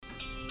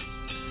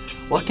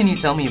What can you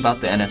tell me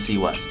about the NFC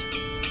West?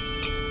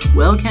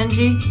 Well,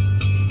 Kenji,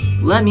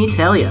 let me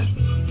tell ya.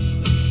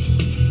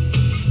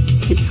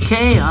 It's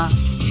chaos.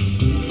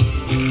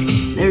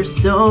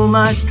 There's so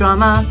much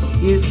drama.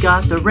 You've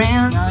got the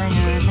Rams,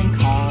 Niners and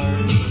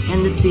Cards.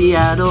 and the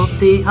Seattle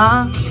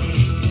Seahawks.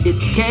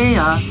 It's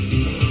chaos.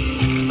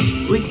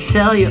 We can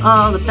tell you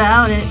all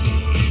about it.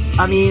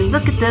 I mean,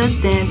 look at the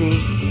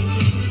standings.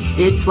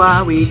 It's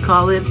why we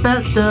call it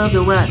Best of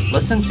the West.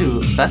 Listen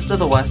to Best of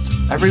the West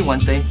every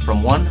Wednesday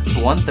from 1 to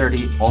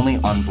 1:30 only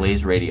on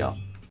Blaze Radio.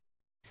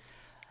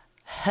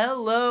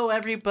 Hello,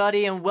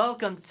 everybody, and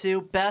welcome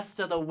to Best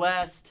of the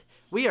West.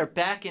 We are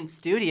back in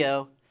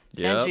studio.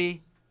 Yep.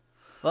 Kenji,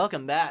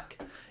 welcome back.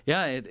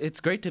 Yeah,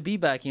 it's great to be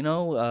back.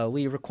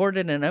 We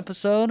recorded an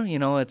episode.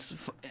 It's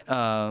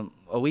a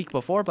week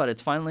before, but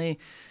it's finally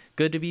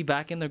good to be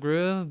back in the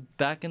groove,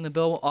 back in the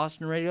Bill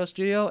Austin radio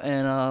studio.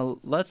 And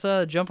let's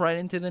jump right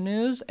into the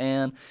news.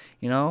 And,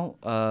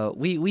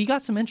 we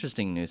got some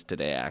interesting news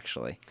today,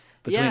 actually,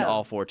 between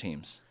all four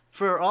teams.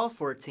 For all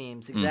four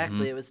teams,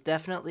 exactly. It was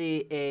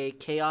definitely a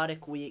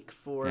chaotic week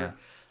for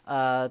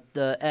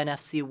the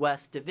NFC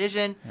West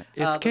division.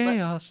 It's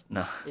chaos.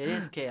 No. It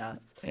is chaos.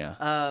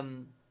 Yeah.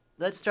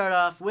 Let's start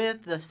off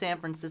with the San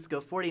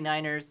Francisco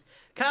 49ers.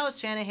 Kyle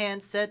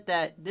Shanahan said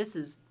that this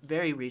is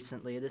very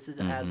recently, this is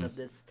as of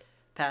this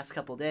past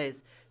couple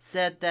days,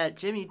 said that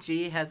Jimmy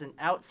G has an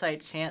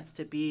outside chance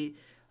to be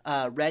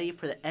ready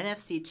for the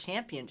NFC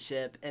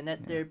Championship and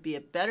that there'd be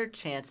a better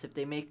chance if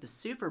they make the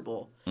Super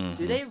Bowl.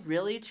 Do they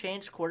really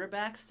change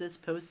quarterbacks this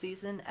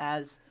postseason,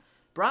 as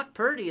Brock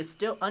Purdy is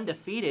still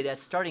undefeated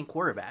as starting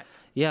quarterback?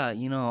 Yeah,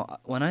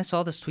 when I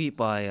saw this tweet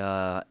by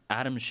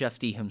Adam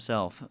Schefter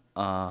himself,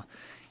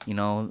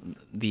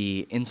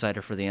 the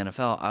insider for the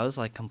NFL, I was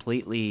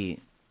completely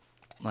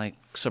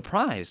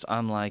surprised.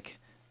 I'm like,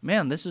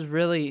 man, this is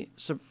really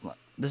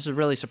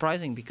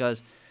surprising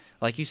because,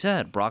 like you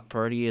said, Brock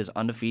Purdy is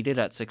undefeated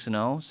at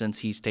 6-0 since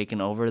he's taken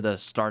over the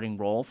starting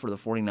role for the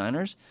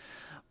 49ers.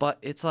 But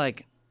it's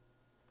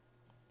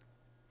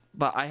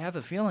but I have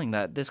a feeling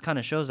that this kind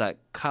of shows that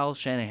Kyle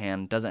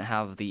Shanahan doesn't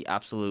have the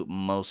absolute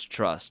most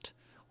trust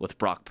with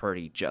Brock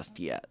Purdy just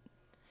yet.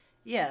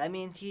 Yeah, I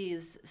mean,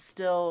 he's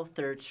still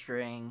third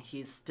string.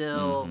 He's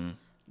still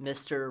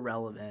Mr.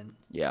 Irrelevant.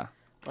 Yeah.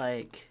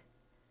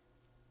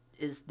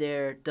 Does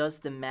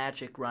the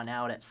magic run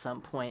out at some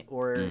point,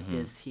 or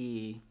is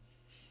he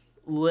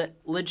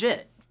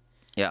legit?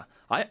 Yeah.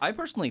 I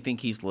personally think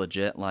he's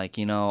legit.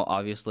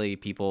 Obviously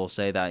people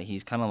say that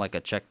he's kind of like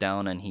a check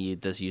down and he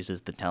just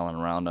uses the talent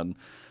around him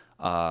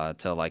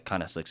to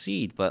kind of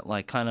succeed. But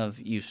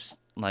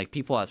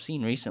people have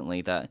seen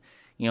recently that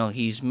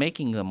he's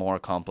making the more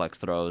complex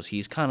throws.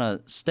 He's kind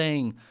of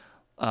staying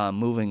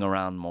moving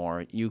around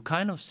more. You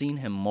kind of seen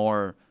him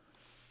more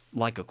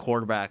like a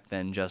quarterback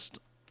than just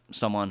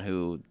someone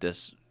who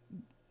just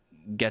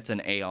gets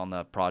an A on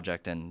the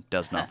project and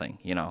does nothing,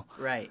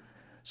 Right.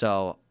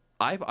 So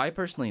I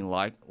personally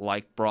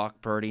like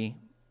Brock Purdy,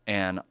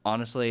 and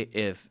honestly,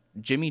 if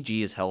Jimmy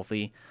G is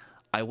healthy,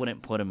 I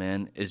wouldn't put him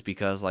in, is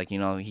because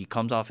he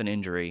comes off an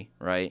injury,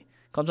 right?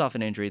 Comes off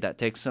an injury that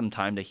takes some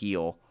time to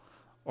heal,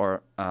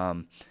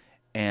 and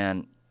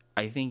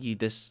I think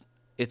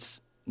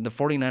the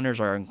 49ers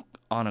are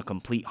on a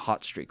complete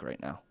hot streak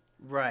right now.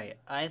 Right.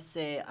 I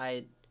say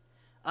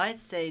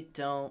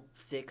don't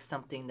fix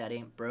something that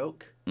ain't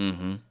broke.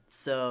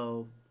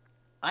 So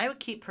I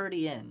would keep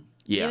Purdy in.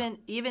 Yeah.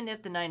 Even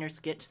if the Niners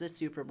get to the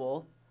Super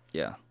Bowl.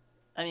 Yeah.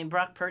 I mean,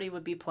 Brock Purdy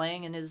would be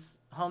playing in his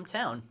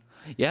hometown.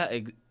 Yeah,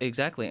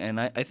 exactly.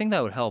 And I think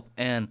that would help.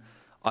 And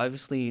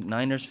obviously,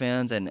 Niners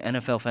fans and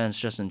NFL fans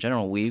just in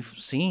general, we've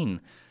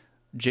seen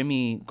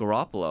Jimmy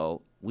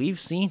Garoppolo.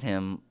 We've seen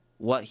him,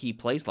 what he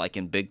plays like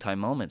in big-time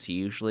moments. He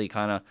usually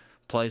kind of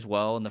plays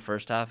well in the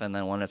first half, and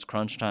then when it's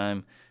crunch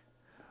time,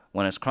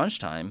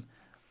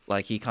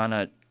 he kind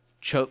of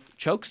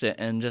chokes it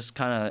and just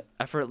kind of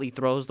effortlessly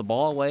throws the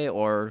ball away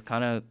or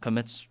kind of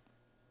commits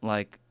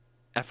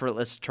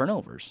effortless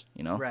turnovers,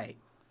 Right.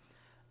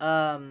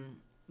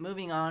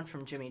 Moving on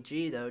from Jimmy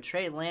G, though,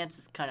 Trey Lance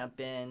has kind of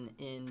been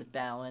in the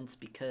balance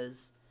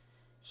because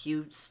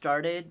he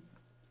started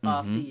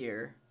off the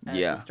year as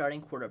the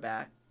starting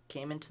quarterback,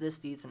 came into this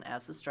season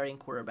as the starting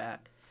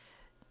quarterback,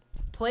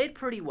 played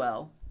pretty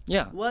well.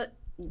 Yeah. What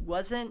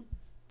wasn't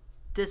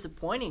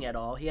disappointing at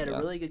all. He had a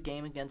really good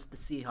game against the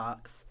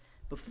Seahawks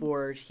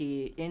before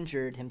he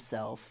injured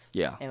himself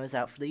and was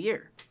out for the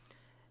year.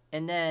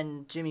 And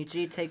then Jimmy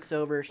G takes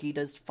over. He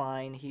does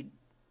fine.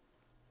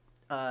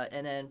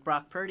 And then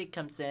Brock Purdy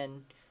comes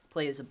in,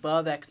 plays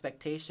above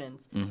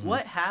expectations.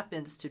 What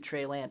happens to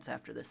Trey Lance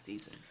after this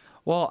season?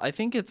 Well, I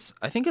think it's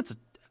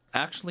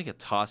actually a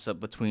toss-up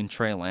between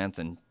Trey Lance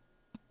and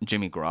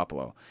Jimmy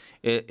Garoppolo.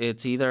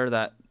 It's either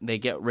that they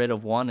get rid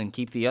of one and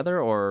keep the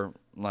other, or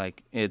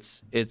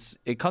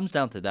it comes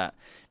down to that,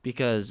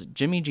 because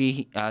Jimmy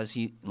G, as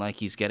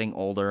he's getting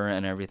older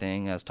and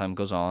everything as time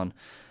goes on,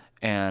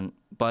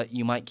 but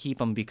you might keep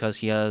him because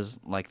he has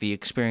the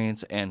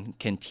experience and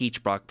can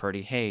teach Brock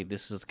Purdy, hey,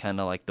 this is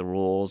kind of the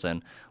rules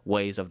and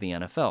ways of the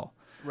NFL.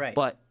 Right.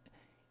 But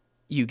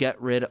you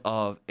get rid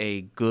of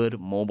a good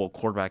mobile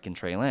quarterback in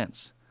Trey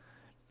Lance.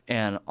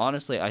 And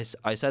honestly,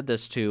 I said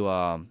this to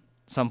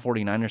some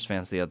 49ers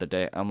fans the other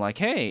day. I'm like,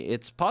 hey,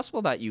 it's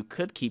possible that you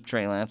could keep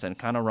Trey Lance and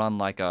kind of run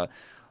like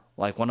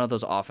one of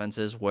those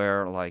offenses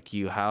where like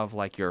you have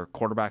like your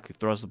quarterback who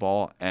throws the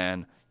ball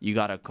and you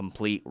got a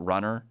complete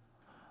runner.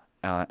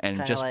 And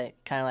Kind just of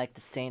like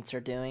the Saints are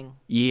doing.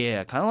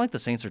 yeah, kind of like the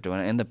Saints are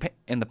doing it,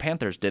 and the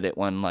Panthers did it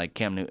when like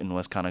Cam Newton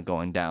was kind of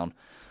going down.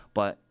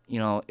 But you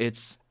know,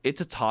 it's a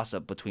toss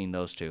up between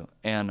those two.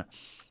 And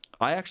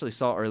I actually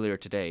saw earlier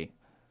today,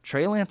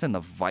 Trey Lance and the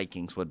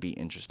Vikings would be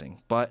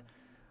interesting. But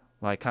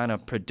like kind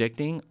of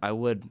predicting, I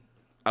would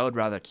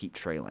rather keep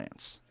Trey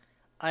Lance.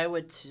 I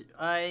would.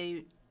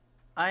 I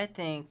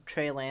think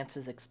Trey Lance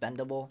is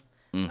expendable.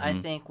 Mm-hmm. I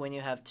think when you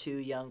have two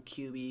young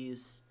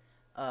QBs,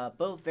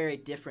 both very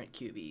different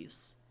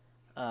QBs,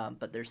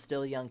 but they're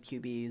still young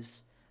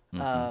QBs,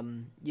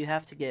 you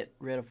have to get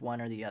rid of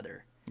one or the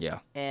other. Yeah.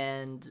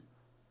 And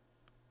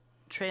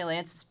Trey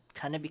Lance has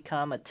kind of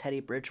become a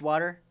Teddy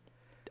Bridgewater.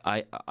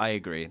 I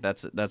agree.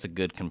 That's a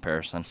good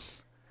comparison.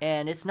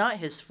 And it's not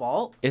his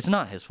fault. It's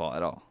not his fault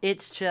at all.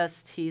 It's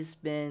just he's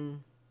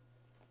been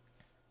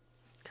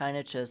kind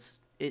of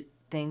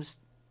things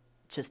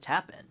just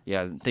happen.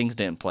 Yeah, things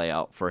didn't play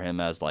out for him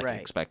as like Right.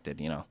 expected,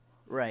 you know.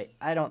 Right.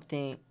 I don't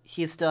think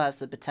he still has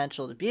the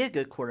potential to be a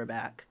good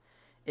quarterback.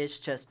 It's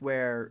just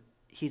where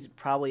he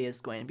probably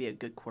is going to be a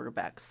good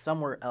quarterback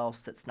somewhere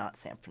else that's not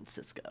San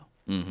Francisco.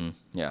 Mm-hmm.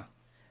 Yeah,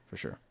 for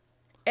sure.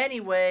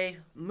 Anyway,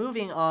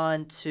 moving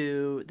on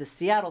to the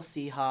Seattle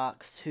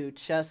Seahawks, who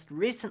just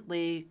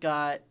recently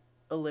got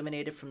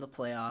eliminated from the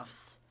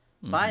playoffs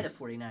by the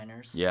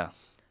 49ers. Yeah.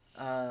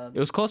 It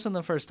was close in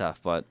the first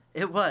half, but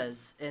It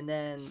was. And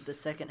then the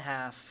second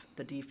half,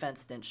 the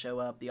defense didn't show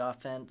up. The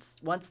offense,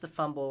 once the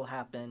fumble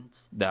happened,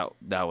 that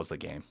was the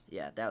game.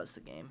 yeah, that was the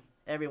game.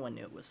 Everyone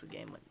knew it was the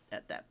game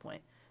at that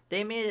point.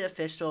 They made it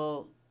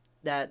official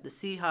that the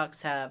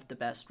Seahawks have the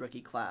best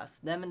rookie class.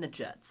 Them and the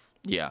Jets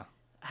Yeah.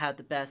 had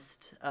the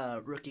best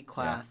rookie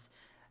class.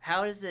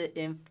 How does it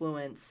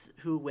influence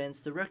who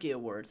wins the rookie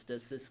awards?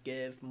 Does this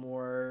give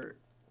more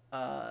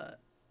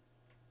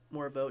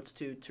votes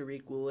to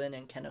Tariq Woolen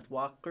and Kenneth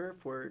Walker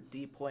for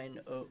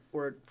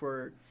or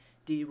for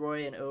D.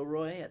 Roy and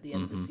O'Roy at the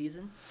end of the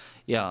season?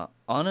 Yeah,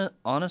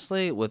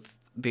 honestly, with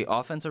the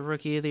offensive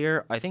rookie of the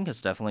year, I think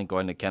it's definitely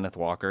going to Kenneth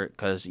Walker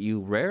because you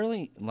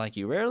rarely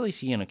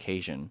see an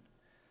occasion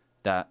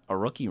that a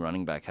rookie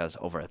running back has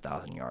over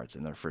 1,000 yards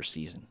in their first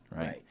season,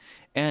 right?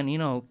 And you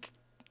know,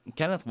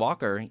 Kenneth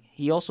Walker,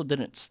 he also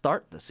didn't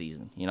start the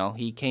season. You know,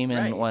 he came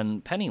in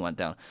when Penny went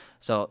down.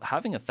 So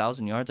having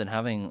 1,000 yards and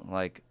having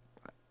like,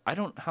 I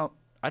don't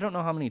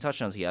know how many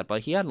touchdowns he had,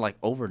 but he had like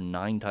over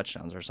 9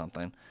 touchdowns or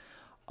something.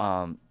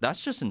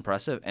 That's just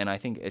impressive, and I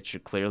think it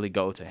should clearly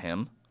go to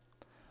him.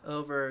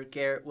 Over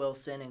Garrett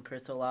Wilson and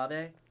Chris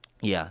Olave?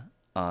 Yeah,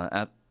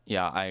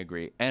 yeah, I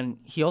agree. And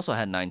he also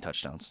had 9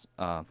 touchdowns.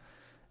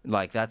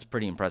 Like that's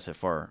pretty impressive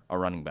for a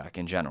running back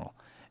in general.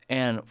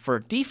 And for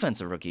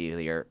defensive rookie of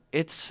the year,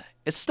 it's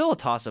still a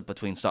toss up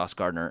between Sauce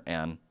Gardner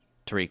and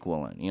Tariq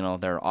Woolen. You know,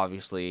 they're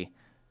obviously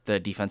the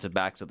defensive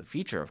backs of the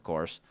future, of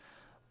course,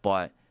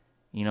 but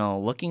you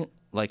know,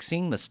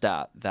 seeing the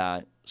stat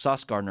that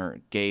Sauce Gardner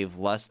gave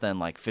less than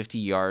like 50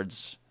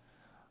 yards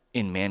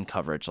in man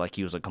coverage, like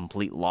he was a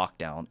complete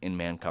lockdown in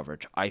man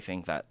coverage, I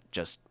think that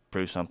just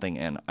proves something,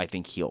 and I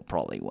think he'll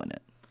probably win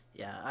it.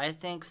 Yeah, I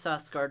think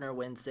Sauce Gardner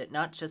wins it,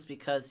 not just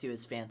because he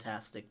was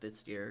fantastic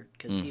this year,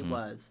 because he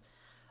was.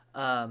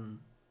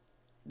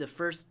 The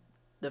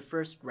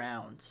first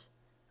round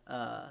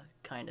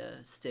kind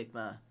of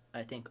stigma,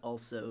 I think,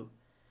 also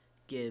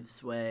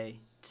gives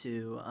way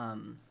to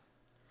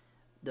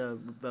the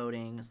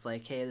voting. It's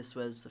like, hey, this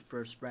was the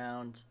first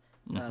round.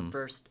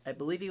 I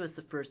believe he was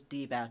the first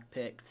D-back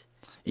picked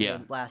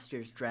in last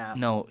year's draft.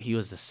 No, he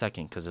was the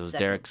second because it was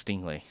Derek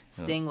Stingley.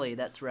 Stingley,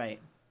 that's right.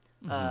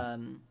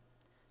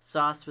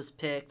 Sauce was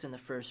picked in the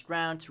first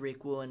round.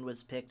 Tariq Woolen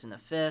was picked in the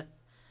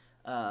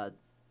 5th.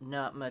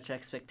 Not much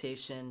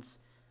expectations.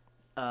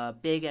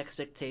 Big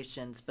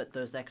expectations, but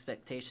those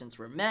expectations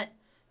were met.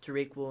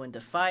 Tariq Woolen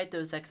defied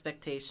those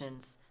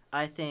expectations.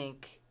 I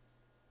think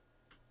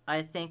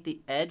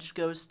the edge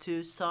goes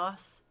to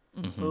Sauce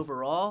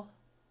overall,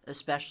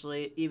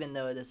 especially even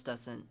though this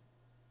doesn't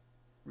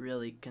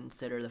really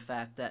consider the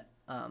fact that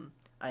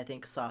I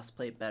think Sauce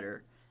played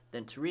better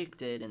than Tariq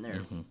did in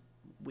their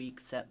week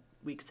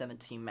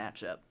 17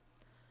 matchup,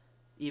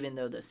 even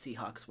though the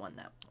Seahawks won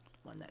that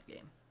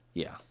game.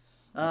 Yeah.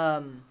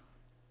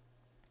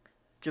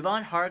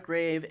 Javon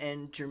Hargrave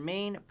and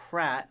Jermaine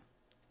Pratt,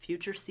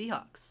 future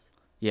Seahawks?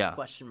 Yeah.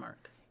 Question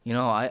mark. You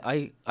know,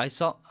 I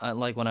saw,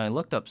 like, when I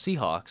looked up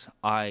Seahawks,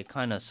 I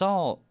kind of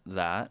saw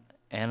that,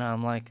 and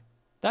I'm like,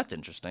 that's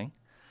interesting.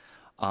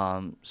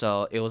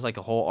 So it was like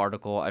a whole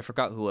article. I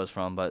forgot who it was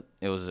from, but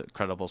it was a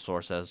credible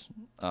source, as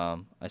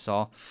I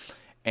saw.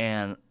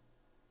 And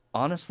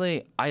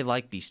honestly, I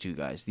like these two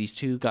guys. These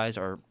two guys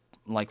are,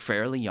 like,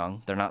 fairly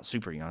young. They're not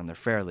super young. They're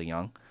fairly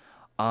young.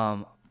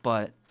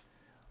 But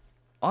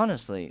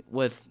honestly,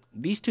 with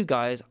these two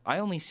guys, I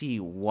only see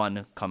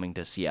one coming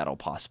to Seattle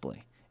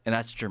possibly, and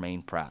that's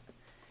Jermaine Pratt.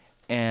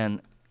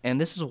 And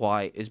this is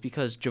why, is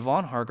because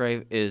Javon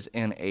Hargrave is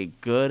in a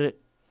good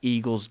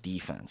Eagles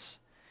defense.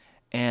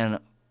 And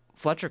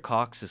Fletcher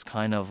Cox is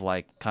kind of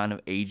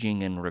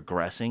aging and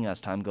regressing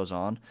as time goes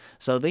on.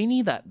 So they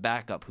need that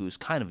backup who's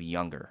kind of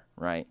younger,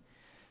 right?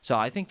 So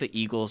I think the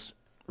Eagles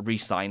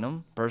re-sign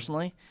him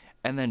personally.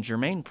 And then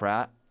Jermaine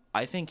Pratt,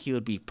 I think he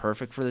would be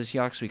perfect for the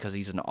Seahawks because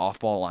he's an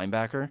off-ball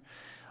linebacker.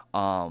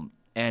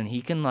 And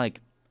he can,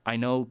 I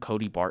know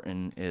Cody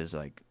Barton is,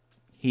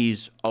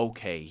 he's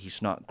okay.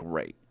 He's not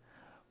great.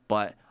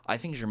 But I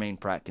think Jermaine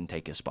Pratt can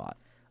take his spot.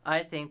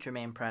 I think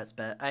Jermaine Pratt's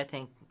better. I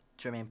think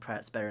Jermaine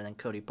Pratt's better than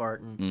Cody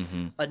Barton.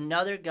 Mm-hmm.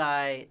 Another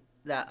guy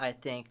that I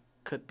think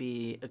could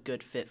be a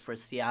good fit for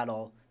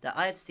Seattle that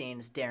I've seen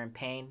is Darren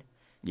Payne.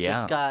 Yeah.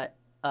 Just got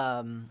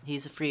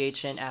he's a free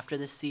agent after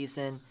this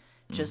season.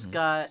 Just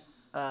got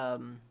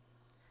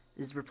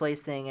is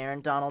replacing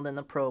Aaron Donald in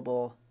the Pro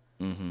Bowl.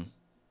 Mm-hmm.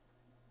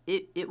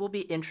 It will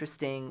be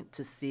interesting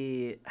to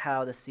see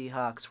how the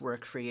Seahawks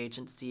work free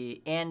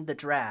agency and the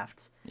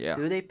draft. Yeah.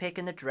 Who they pick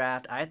in the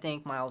draft. I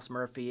think Myles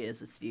Murphy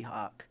is a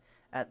Seahawk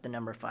at the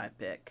number 5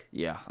 pick.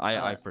 Yeah,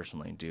 I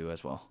personally do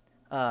as well.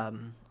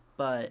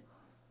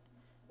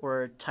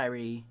 Or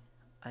Tyree,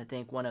 I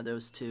think one of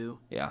those two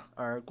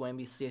are going to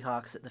be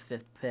Seahawks at the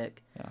 5th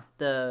pick. Yeah.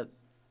 The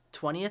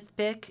 20th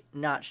pick,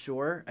 not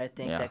sure. I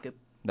think that could.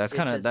 That's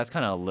kind of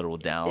a little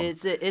down.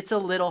 It's a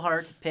little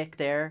hard to pick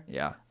there.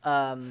 Yeah.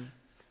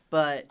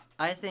 But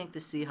I think the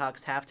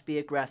Seahawks have to be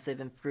aggressive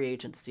in free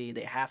agency.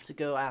 They have to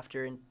go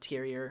after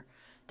interior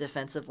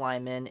defensive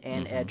linemen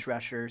and edge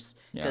rushers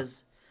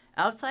because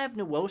outside of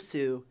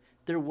Nwosu,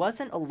 there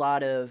wasn't a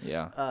lot of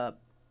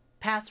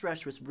pass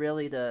rush was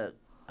really the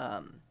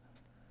it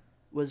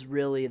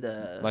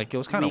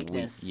was kind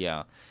weakness of weak.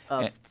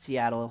 of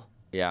Seattle.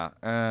 Yeah,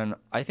 and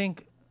I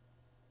think,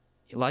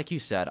 like you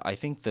said, I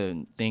think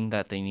the thing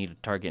that they need to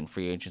target in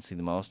free agency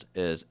the most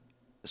is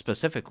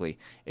specifically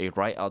a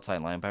right outside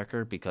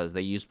linebacker because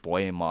they used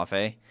Boye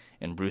Mafe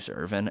and Bruce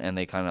Irvin, and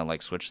they kind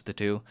of switched the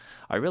two.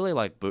 I really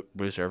like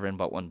Bruce Irvin,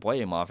 but when Boye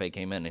Mafe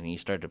came in and he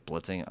started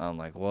blitzing, I'm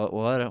like,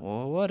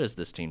 what is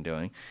this team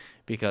doing?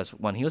 Because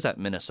when he was at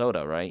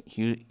Minnesota, right,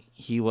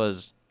 he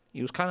was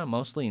kind of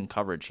mostly in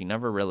coverage. He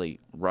never really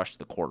rushed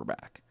the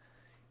quarterback.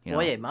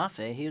 Boye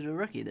Mafe, he was a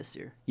rookie this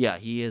year. Yeah,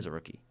 he is a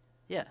rookie.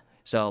 Yeah.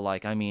 So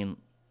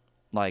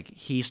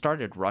he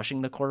started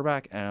rushing the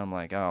quarterback, and I'm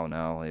like, oh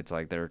no, it's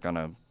they're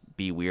gonna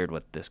be weird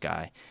with this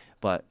guy.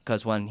 But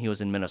because when he was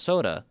in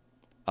Minnesota,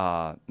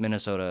 I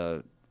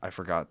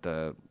forgot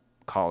the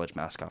college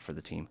mascot for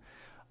the team.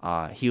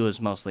 He was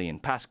mostly in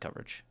pass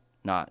coverage,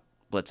 not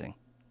blitzing.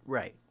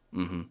 Right.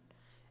 Mm-hmm.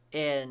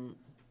 And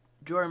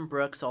Jordan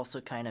Brooks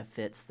also kind of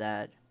fits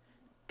that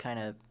kind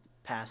of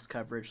pass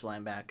coverage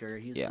linebacker.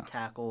 He's the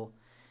tackle.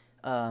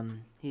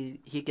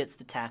 He gets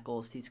the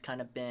tackles. He's kind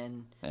of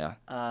been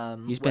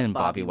he's been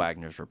Bobby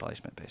Wagner's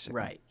replacement basically.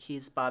 Right.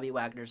 He's Bobby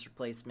Wagner's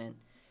replacement.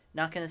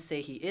 Not gonna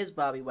say he is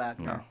Bobby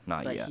Wagner. No,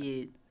 not but yet.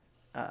 He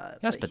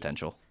has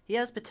potential. He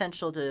has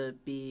potential to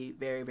be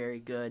very, very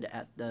good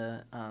at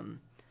the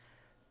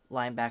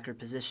linebacker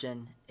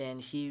position, and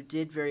he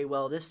did very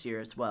well this year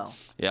as well.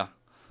 Yeah.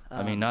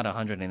 I mean, not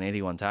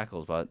 181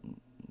 tackles, but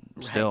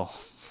still,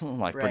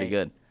 pretty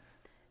good.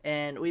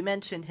 And we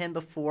mentioned him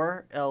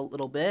before a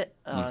little bit,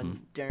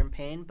 Darren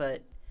Payne,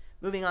 but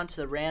moving on to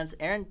the Rams,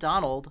 Aaron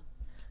Donald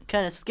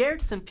kind of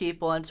scared some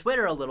people on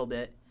Twitter a little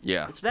bit.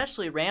 Yeah.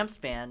 Especially Rams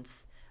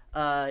fans.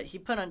 He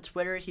put on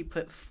Twitter,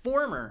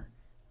 former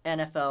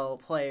NFL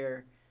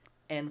player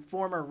and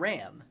former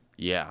Ram.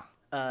 Yeah.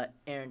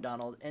 Aaron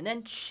Donald, and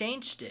then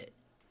changed it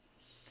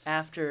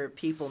after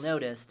people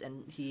noticed,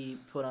 and he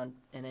then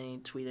he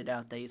tweeted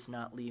out that he's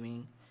not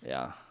leaving.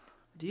 Yeah.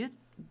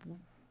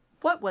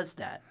 What was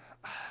that?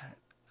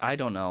 I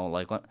don't know.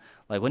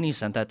 When you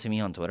sent that to me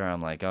on Twitter,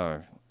 I'm like,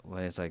 oh, well,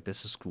 it's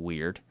this is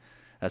weird.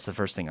 That's the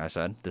first thing I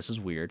said. This is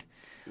weird.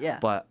 Yeah.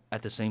 But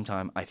at the same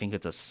time, I think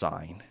it's a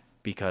sign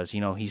because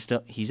he's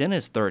in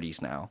his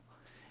 30s now,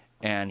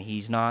 and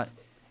he's not,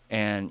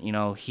 and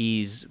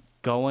he's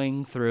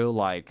going through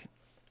like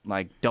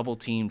double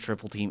team,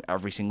 triple team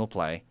every single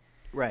play.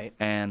 Right.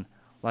 And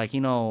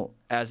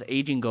as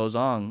aging goes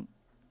on,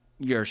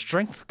 your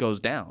strength goes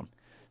down.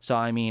 So,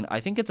 I mean,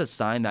 I think it's a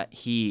sign that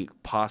he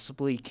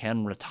possibly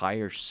can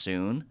retire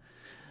soon.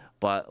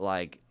 But,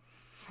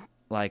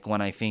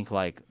 when I think,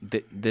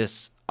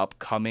 this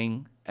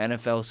upcoming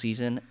NFL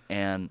season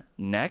and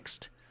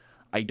next,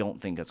 I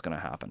don't think it's going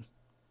to happen.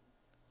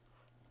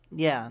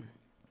 Yeah.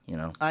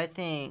 I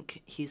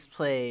think he's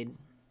played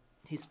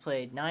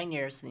 9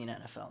 years in the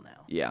NFL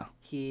now. Yeah.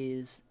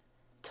 He's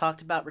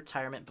talked about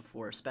retirement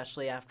before,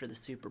 especially after the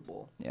Super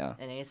Bowl. Yeah.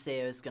 And ACO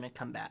is going to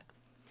come back.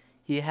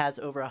 He has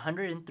over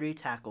 103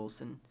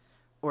 tackles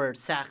or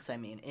sacks,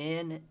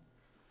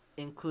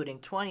 including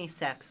 20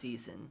 sack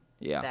season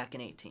back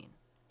in 2018.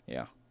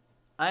 Yeah.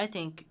 I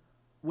think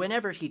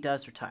whenever he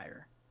does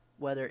retire,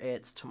 whether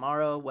it's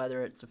tomorrow,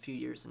 whether it's a few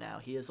years now,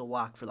 he is a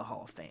lock for the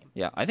Hall of Fame.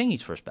 Yeah, I think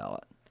he's first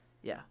ballot.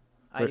 Yeah.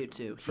 I do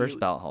too. First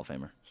ballot Hall of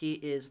Famer. He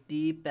is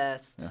the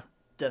best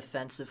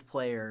defensive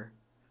player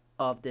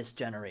of this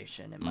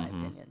generation, in my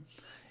opinion.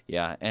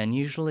 Yeah, and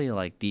usually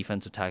like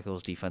defensive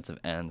tackles, defensive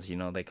ends,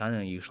 they kind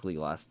of usually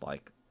last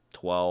like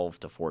 12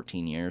 to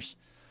 14 years.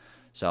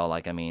 So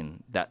like I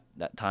mean that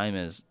time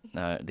is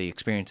the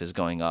experience is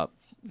going up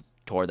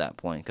toward that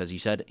point, because you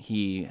said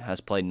he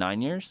has played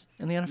 9 years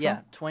in the NFL. Yeah,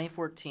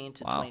 2014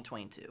 to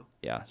 2022.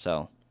 Yeah,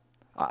 so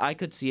I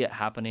could see it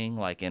happening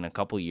like in a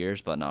couple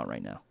years, but not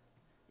right now.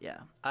 Yeah,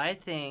 I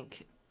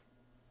think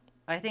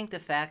the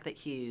fact that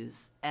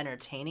he's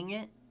entertaining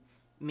it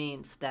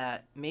means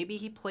that maybe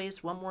he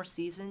plays one more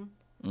season.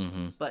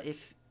 Mm-hmm. But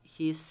if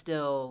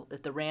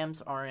the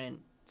Rams aren't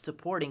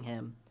supporting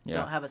him,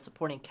 don't have a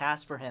supporting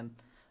cast for him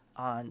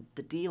on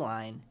the D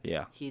line,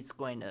 he's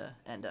going to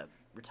end up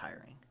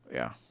retiring.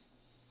 Yeah.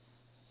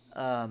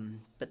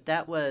 But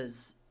that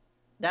was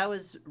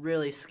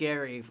really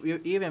scary,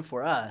 even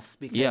for us,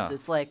 because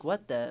it's like,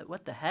 what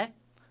the heck?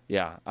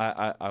 Yeah,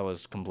 I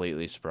was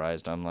completely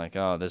surprised. I'm like,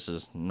 oh, this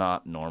is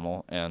not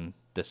normal, and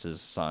this is a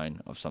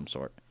sign of some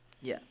sort.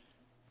 Yeah.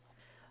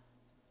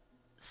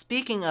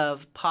 Speaking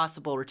of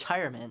possible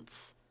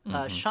retirements,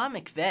 Sean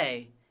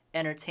McVay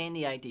entertained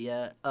the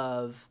idea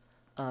of,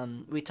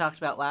 we talked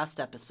about last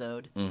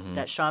episode,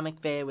 that Sean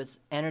McVay was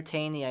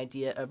entertaining the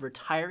idea of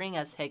retiring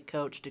as head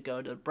coach to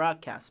go to the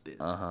broadcast booth.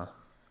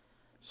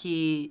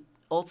 He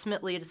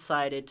ultimately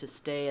decided to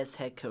stay as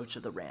head coach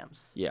of the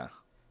Rams. Yeah.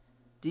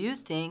 Do you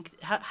think,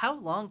 how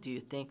long do you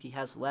think he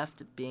has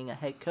left being a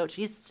head coach?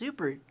 He's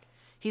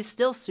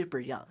still super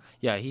young.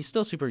 Yeah, he's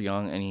still super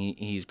young, and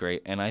he's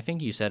great. And I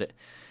think you said it.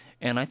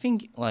 And I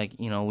think, like,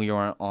 we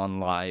weren't on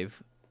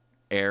live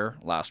air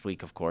last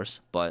week, of course,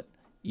 but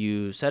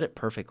you said it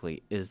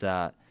perfectly, is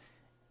that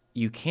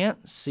you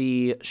can't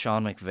see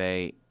Sean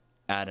McVay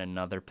at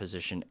another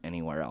position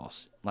anywhere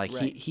else. Like,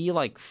 right. he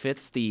like,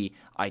 fits the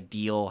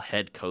ideal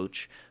head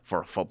coach for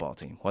a football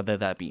team, whether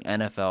that be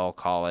NFL,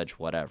 college,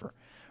 whatever,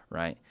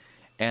 right?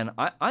 And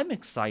I'm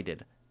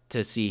excited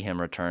to see him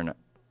return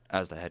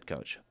as the head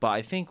coach. But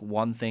I think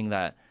one thing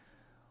that,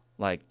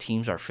 like,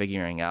 teams are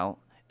figuring out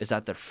is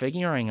that they're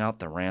figuring out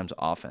the Rams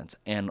offense.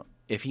 And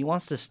if he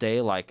wants to stay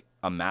like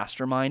a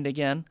mastermind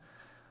again,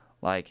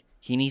 like,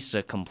 he needs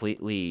to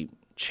completely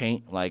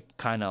change, like,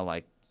 kind of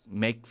like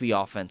make the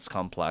offense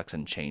complex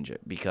and change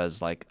it.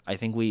 Because, like, I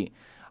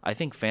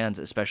think fans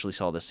especially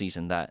saw this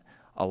season that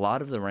a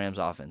lot of the Rams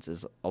offense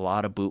is a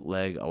lot of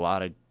bootleg, a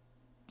lot of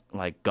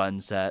like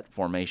gun set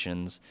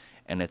formations,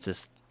 and it's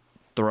just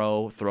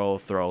throw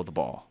the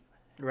ball.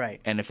 Right.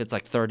 And if it's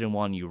like 3rd and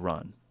 1, you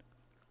run.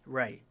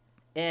 Right.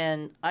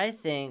 And I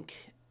think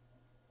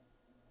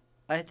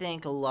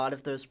a lot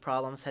of those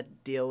problems had to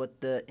deal with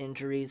the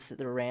injuries that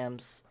the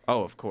Rams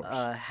of course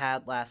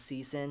had last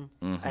season.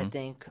 Mm-hmm. I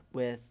think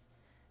with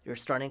your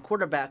starting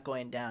quarterback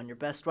going down, your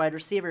best wide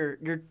receiver,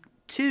 your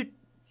two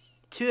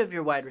of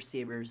your wide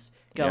receivers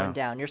going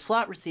down, your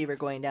slot receiver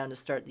going down to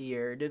start the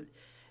year.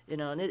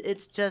 And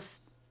it's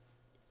just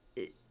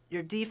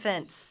your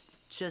defense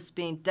just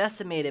being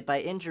decimated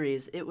by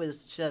injuries. It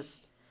was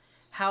just,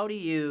 how are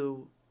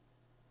you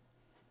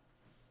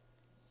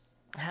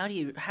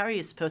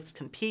supposed to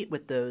compete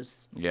with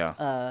those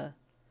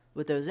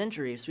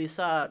injuries? We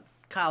saw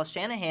Kyle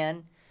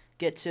Shanahan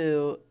get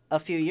to a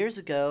few years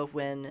ago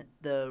when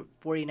the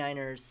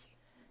 49ers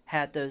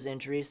had those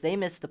injuries. They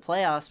missed the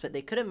playoffs, but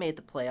they could have made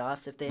the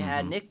playoffs if they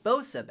had Nick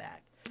Bosa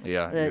back.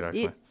 Yeah,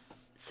 exactly.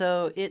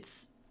 So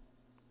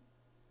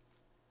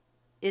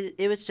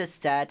it was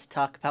just sad to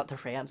talk about the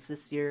Rams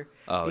this year.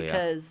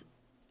 Because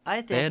I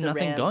think they had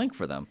nothing Rams, going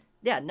for them.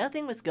 Yeah,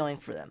 nothing was going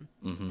for them.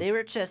 Mm-hmm. They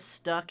were just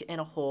stuck in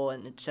a hole,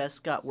 and it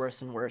just got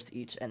worse and worse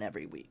each and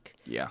every week.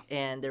 Yeah.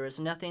 And there was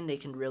nothing they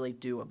can really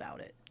do about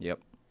it. Yep.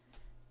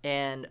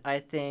 And I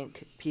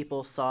think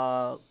people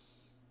saw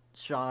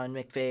Sean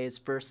McVay's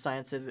first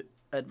signs of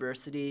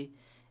adversity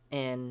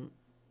and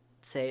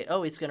say,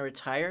 oh, he's going to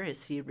retire?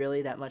 Is he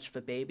really that much of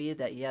a baby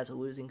that he has a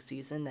losing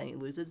season, that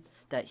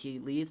he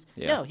leaves?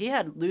 Yeah. No, he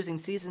had losing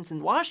seasons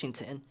in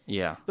Washington.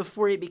 Yeah.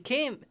 Before he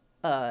became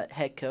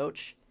head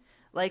coach.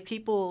 Like,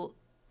 people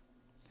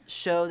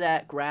show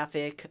that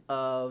graphic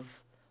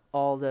of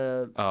all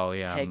the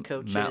head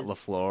coaches. Matt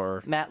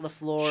LaFleur,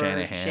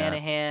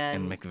 Shanahan,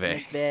 and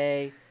McVay.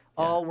 McVay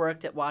all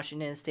worked at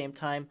Washington at the same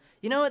time.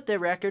 You know what their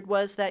record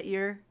was that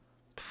year?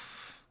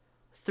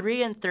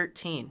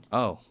 3-13.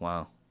 Oh,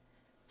 wow.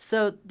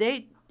 So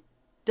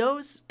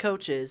those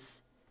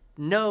coaches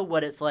know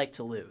what it's like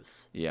to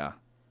lose. Yeah.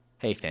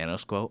 Hey,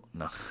 Thanos quote?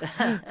 No.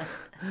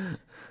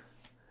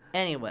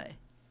 Anyway.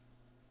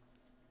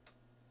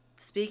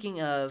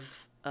 Speaking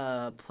of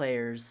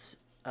players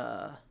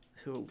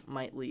who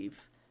might leave,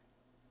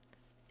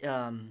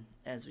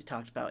 as we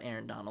talked about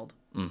Aaron Donald,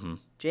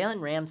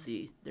 Jalen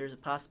Ramsey, there's a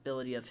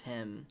possibility of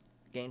him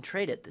getting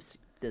traded this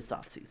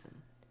offseason.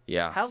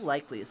 Yeah. How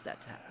likely is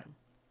that to happen?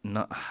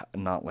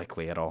 Not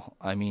likely at all.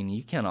 I mean,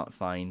 you cannot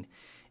find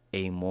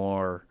a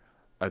more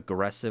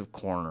aggressive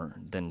corner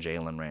than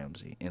Jalen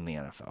Ramsey in the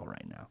NFL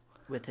right now.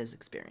 With his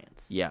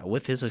experience. Yeah,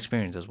 with his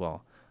experience as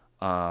well.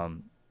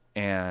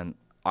 And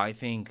I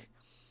think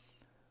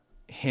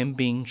him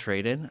being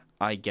traded,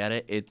 I get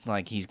it. It's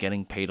like he's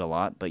getting paid a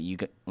lot, but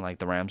like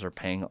the Rams are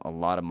paying a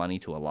lot of money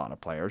to a lot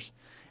of players,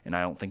 and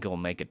I don't think it'll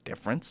make a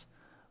difference.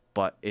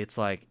 But it's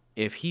like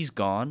if he's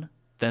gone,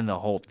 then the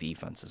whole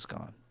defense is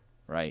gone,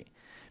 right?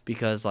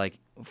 Because like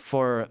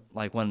for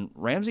like when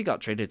Ramsey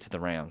got traded to the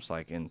Rams,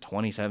 like in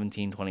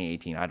 2017,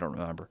 2018, I don't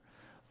remember,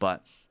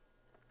 but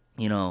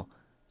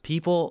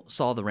people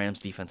saw the Rams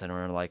defense and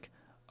were like,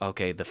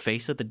 okay, the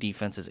face of the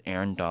defense is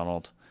Aaron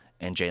Donald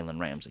and Jalen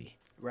Ramsey.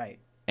 Right.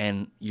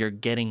 And you're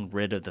getting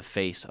rid of the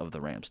face of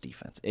the Rams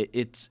defense.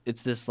 It's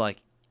this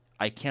like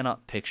I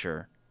cannot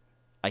picture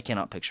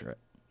it.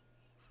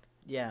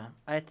 Yeah,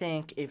 I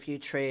think if you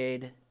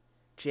trade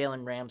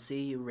Jalen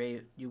Ramsey, you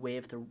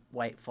wave the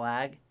white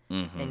flag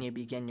and you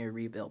begin your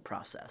rebuild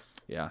process.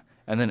 Yeah,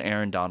 and then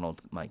Aaron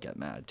Donald might get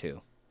mad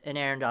too. And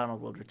Aaron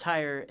Donald will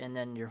retire, and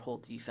then your whole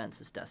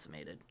defense is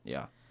decimated.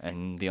 Yeah,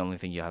 and the only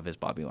thing you have is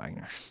Bobby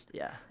Wagner.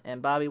 Yeah,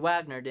 and Bobby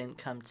Wagner didn't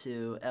come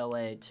to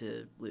L.A.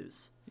 to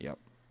lose. Yep.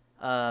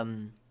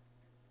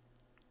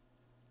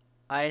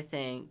 I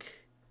think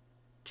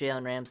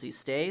Jalen Ramsey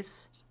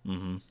stays.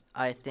 Mm-hmm.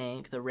 I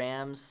think the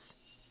Rams,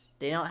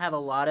 they don't have a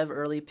lot of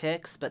early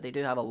picks, but they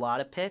do have a lot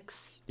of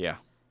picks. Yeah.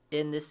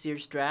 In this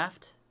year's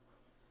draft.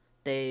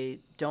 They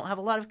don't have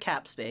a lot of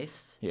cap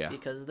space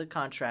because of the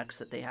contracts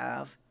that they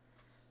have.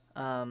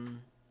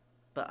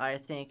 But I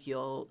think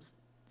you'll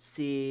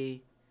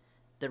see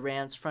the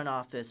Rams front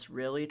office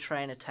really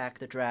try and attack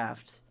the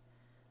draft,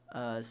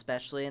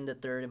 especially in the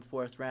 3rd and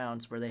 4th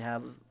rounds where they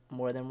have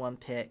more than one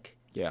pick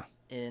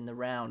in the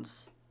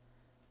rounds.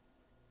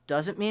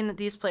 Doesn't mean that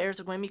these players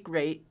are going to be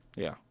great.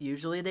 Yeah.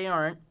 Usually they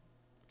aren't.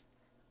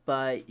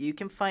 But you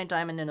can find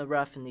diamond in the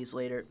rough in these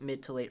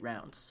mid to late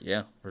rounds.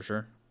 Yeah, for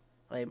sure.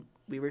 Like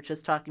we were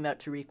just talking about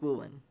Tariq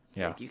Woolen.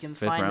 Yeah. Like you can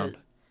Fifth find round.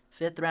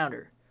 the 5th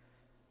rounder.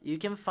 You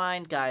can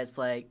find guys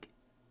like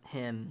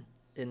him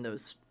in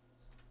those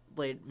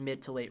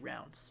mid to late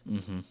rounds.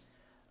 Mm-hmm.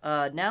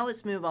 Now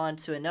let's move on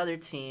to another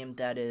team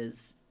that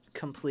is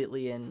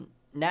completely in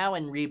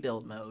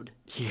rebuild mode.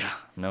 Yeah,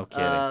 no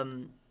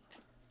kidding.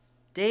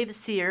 Dave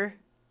Sear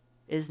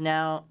is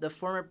now the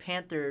former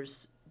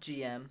Panthers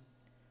GM,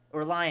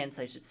 or Lions,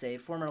 I should say,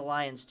 former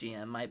Lions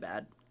GM, my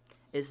bad,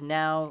 is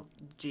now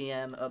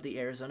GM of the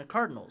Arizona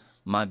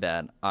Cardinals. My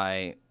bad.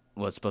 I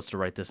was supposed to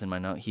write this in my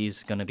note.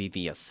 He's going to be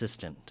the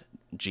assistant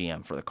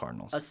GM for the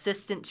Cardinals.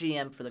 Assistant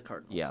GM for the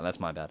Cardinals. Yeah, that's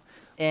my bad.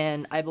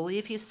 And I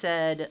believe he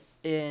said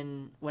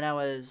when I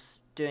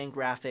was doing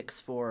graphics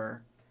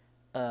for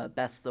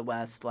Best of the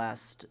West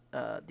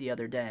the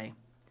other day,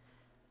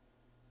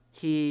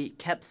 he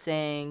kept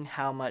saying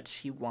how much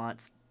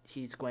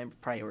he's going to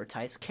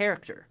prioritize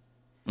character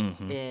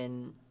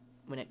when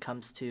it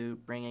comes to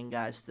bringing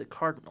guys to the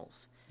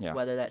Cardinals. Yeah.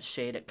 Whether that's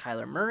shade at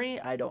Kyler Murray,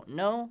 I don't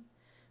know,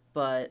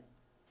 but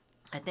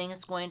I think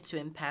it's going to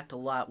impact a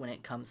lot when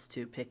it comes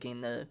to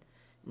picking the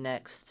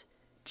next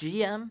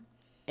GM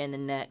and the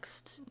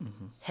next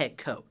head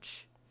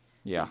coach.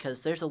 Yeah.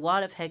 Because there's a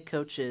lot of head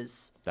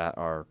coaches that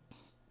are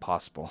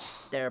possible.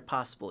 That are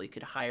possible. You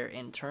could hire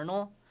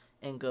internal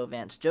and go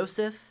Vance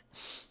Joseph,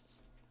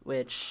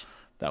 which...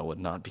 That would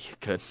not be a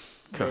good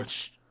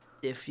coach.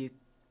 Which, if you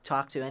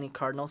talk to any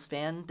Cardinals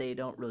fan, they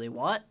don't really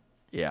want.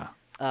 Yeah.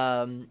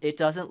 It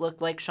doesn't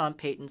look like Sean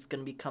Payton's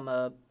going to become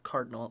a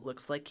Cardinal. It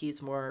looks like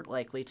he's more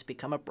likely to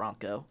become a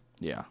Bronco.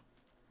 Yeah,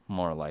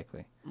 more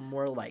likely.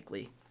 More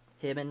likely.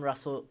 Him and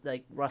Russell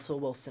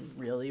Wilson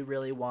really,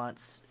 really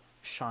wants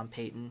Sean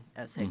Payton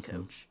as head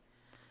coach.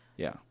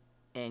 Yeah.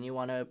 And you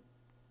want to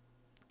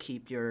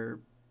keep your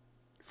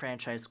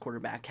franchise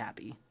quarterback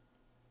happy.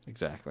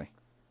 Exactly.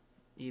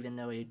 Even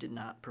though he did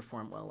not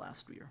perform well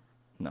last year.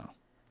 No.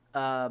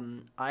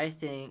 I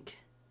think,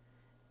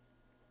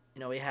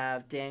 we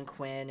have Dan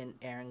Quinn and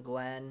Aaron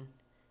Glenn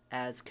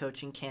as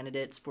coaching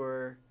candidates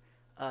for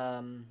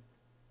the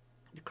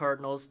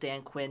Cardinals.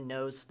 Dan Quinn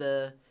knows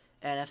the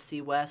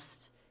NFC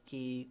West.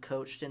 He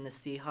coached in the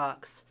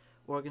Seahawks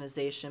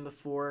organization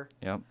before.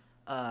 Yep.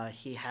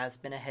 He has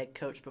been a head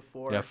coach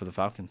before. Yeah, for the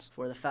Falcons.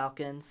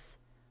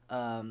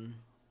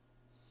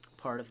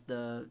 Part of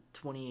the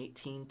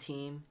 2018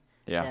 team.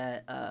 Yeah.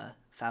 That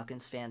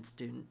Falcons fans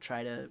do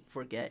try to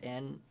forget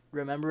and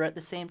remember at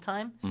the same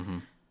time.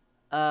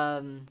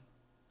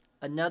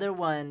 Another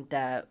one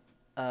that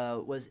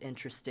was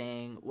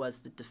interesting was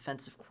the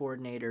defensive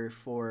coordinator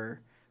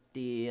for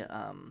the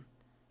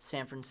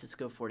San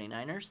Francisco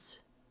 49ers.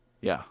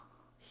 Yeah.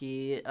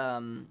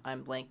 I'm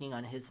blanking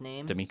on his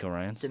name.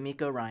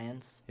 DeMeco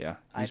Ryans. Yeah.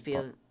 I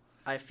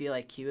feel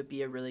like he would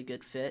be a really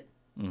good fit.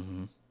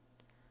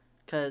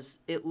 Because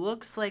it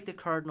looks like the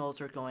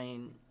Cardinals are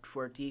going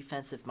for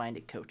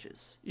defensive-minded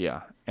coaches.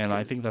 Yeah, and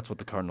I think that's what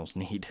the Cardinals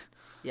need.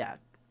 Yeah,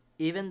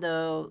 even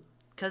though...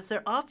 Because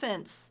their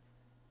offense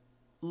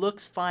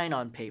looks fine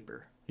on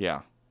paper.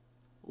 Yeah.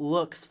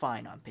 Looks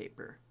fine on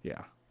paper.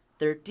 Yeah.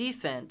 Their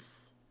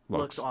defense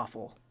looks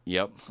awful.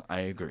 Yep,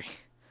 I agree.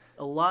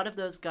 A lot of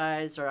those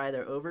guys are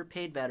either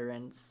overpaid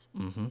veterans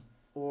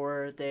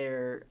or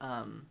they're...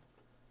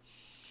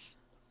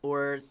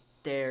 or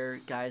they're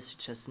guys who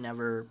just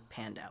never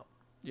panned out.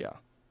 Yeah.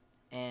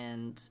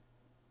 And,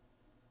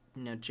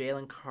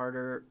 Jalen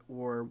Carter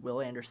or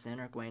Will Anderson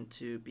are going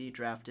to be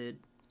drafted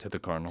To the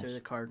Cardinals. to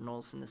the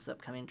Cardinals in this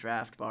upcoming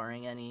draft,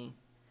 barring any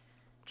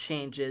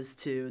changes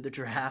to the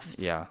draft.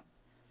 Yeah.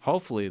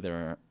 Hopefully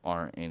there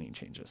aren't any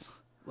changes.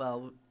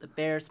 Well, the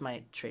Bears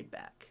might trade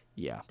back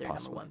Yeah, their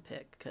possibly. number 1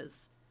 pick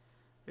because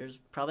there's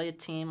probably a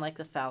team like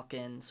the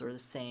Falcons or the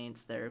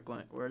Saints that are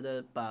going, or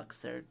the Bucks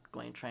that are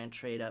going to try and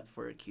trade up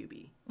for a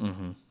QB,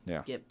 Mm-hmm.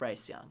 Yeah. get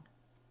Bryce Young.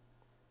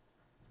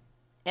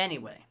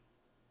 Anyway,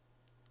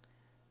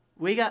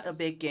 we got a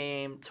big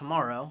game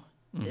tomorrow.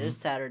 Mm-hmm. It is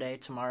Saturday.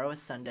 Tomorrow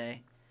is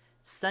Sunday.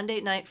 Sunday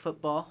night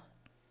football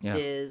Yeah.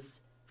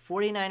 is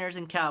 49ers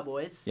and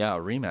Cowboys. Yeah, a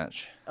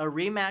rematch. A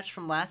rematch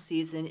from last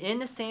season in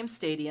the same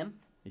stadium.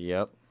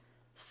 Yep.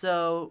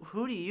 So,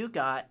 who do you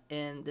got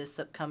in this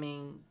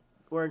upcoming,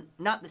 or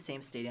not the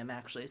same stadium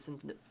actually? It's in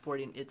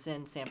It's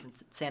in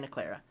Santa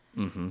Clara.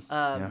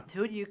 Mm-hmm.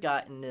 Who do you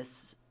got in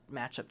this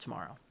matchup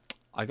tomorrow?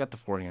 I got the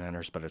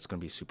 49ers, but it's going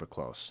to be super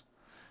close.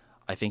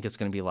 I think it's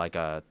going to be like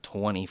a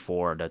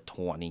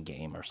 24-20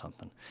 game or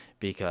something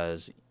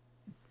because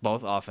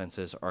both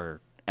offenses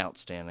are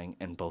outstanding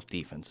and both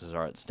defenses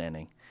are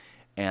outstanding.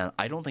 And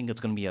I don't think it's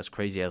going to be as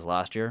crazy as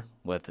last year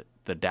with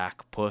the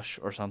Dak push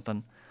or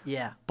something,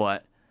 Yeah,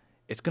 but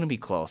it's going to be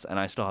close, and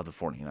I still have the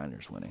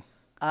 49ers winning.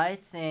 I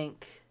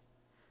think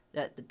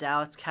that the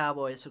Dallas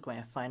Cowboys are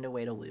going to find a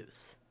way to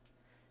lose,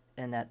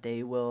 and that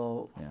they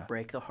will Yeah.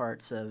 break the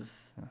hearts of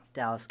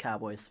Dallas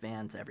Cowboys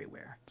fans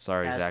everywhere.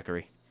 Sorry, As-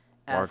 Zachary.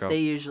 As Wargo.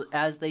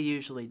 they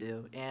usually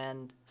do,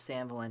 and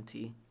Sam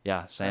Valenti,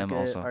 Yeah, Sam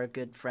also. our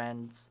good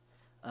friends,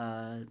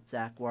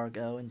 Zach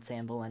Wargo and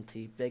Sam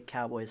Valenti, big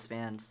Cowboys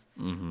fans.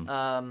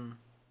 Mm-hmm.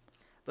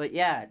 But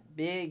yeah,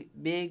 big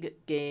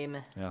game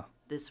Yeah.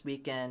 this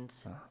weekend.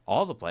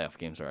 All the playoff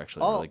games are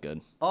actually All- really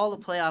good. All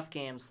the playoff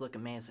games look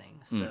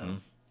amazing. So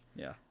Mhm.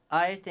 Yeah.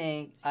 I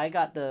think I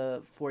got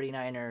the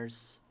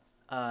 49ers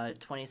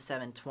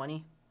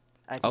 27-20.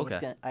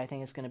 Okay. I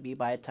think it's gonna be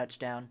by a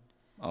touchdown.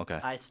 Okay.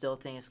 I still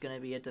think it's going to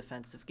be a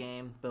defensive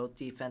game. Both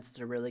defenses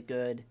are really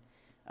good.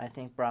 I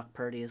think Brock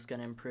Purdy is going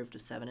to improve to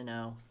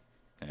 7-0.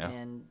 Yeah.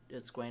 And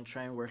it's going to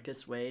try and work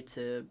his way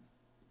to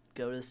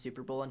go to the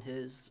Super Bowl in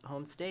his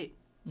home state.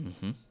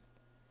 Mm-hmm.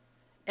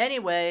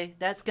 Anyway,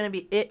 that's going to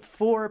be it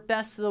for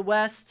Best of the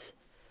West.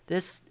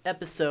 This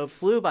episode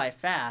flew by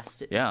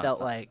fast, it Yeah.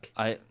 felt like.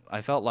 I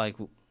felt like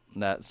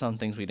that some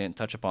things we didn't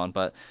touch upon,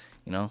 but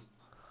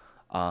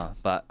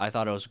but I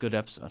thought it was a good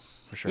episode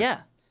for sure.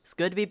 Yeah, it's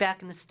good to be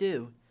back in the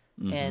stew.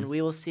 Mm-hmm. And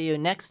we will see you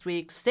next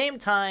week, same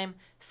time,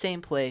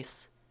 same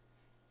place.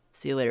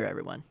 See you later,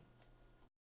 everyone.